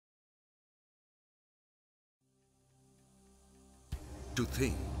To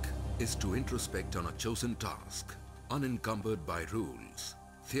think is to introspect on a chosen task, unencumbered by rules,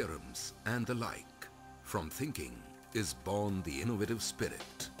 theorems and the like. From thinking is born the innovative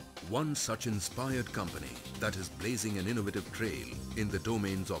spirit. One such inspired company that is blazing an innovative trail in the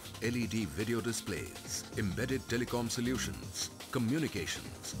domains of LED video displays, embedded telecom solutions,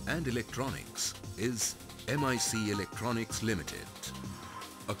 communications and electronics is MIC Electronics Limited.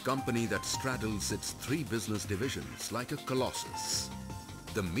 A company that straddles its three business divisions like a colossus.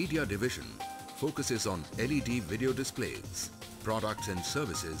 The media division focuses on LED video displays. Products and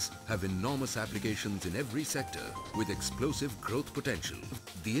services have enormous applications in every sector with explosive growth potential.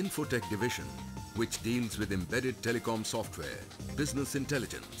 The Infotech division, which deals with embedded telecom software, business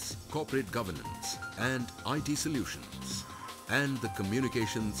intelligence, corporate governance and IT solutions. And the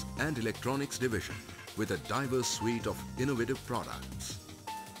Communications and Electronics division with a diverse suite of innovative products.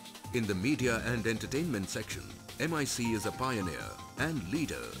 In the media and entertainment section, MIC is a pioneer and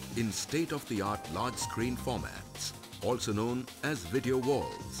leader in state-of-the-art large-screen formats, also known as video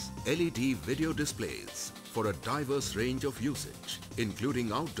walls, LED video displays for a diverse range of usage,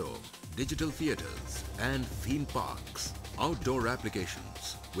 including outdoor, digital theaters and theme parks, outdoor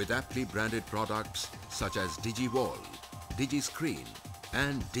applications with aptly branded products such as DigiWall, DigiScreen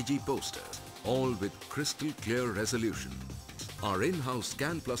and DigiPoster, all with crystal clear resolution. Our in-house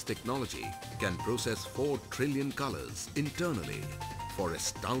Scan Plus technology can process 4 trillion colors internally for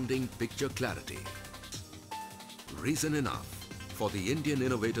astounding picture clarity. Reason enough for the Indian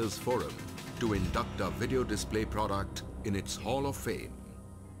Innovators Forum to induct a video display product in its Hall of Fame.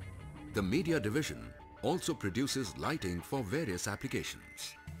 The media division also produces lighting for various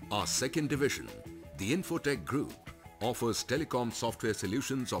applications. Our second division, the Infotech Group, offers telecom software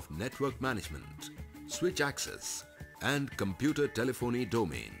solutions of network management, switch access and computer telephony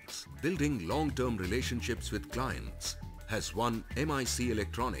domains. Building long-term relationships with clients has won MIC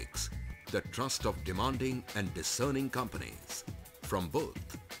Electronics the trust of demanding and discerning companies from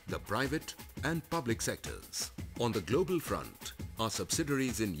both the private and public sectors. On the global front, our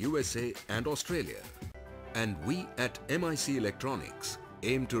subsidiaries in USA and Australia. And we at MIC Electronics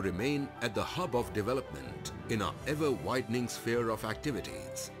aim to remain at the hub of development in our ever-widening sphere of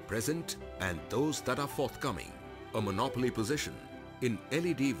activities, present and those that are forthcoming. A monopoly position in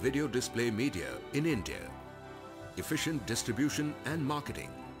LED video display media in India, efficient distribution and marketing,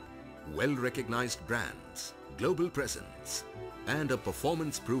 well-recognized brands, global presence, and a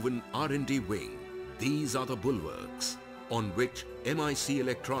performance-proven R&D wing. These are the bulwarks on which MIC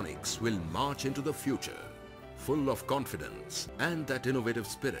Electronics will march into the future, full of confidence and that innovative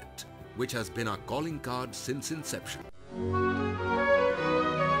spirit which has been our calling card since inception.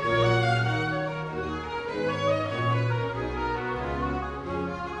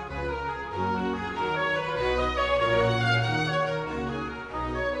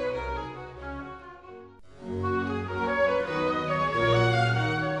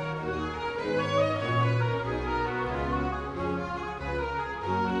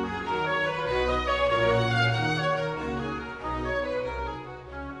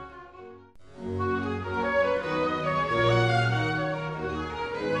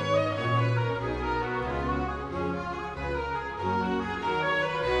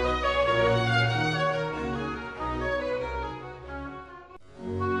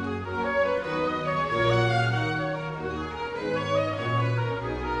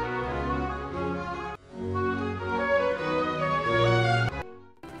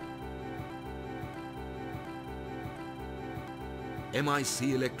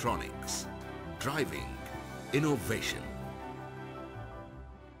 MIC Electronics, driving innovation.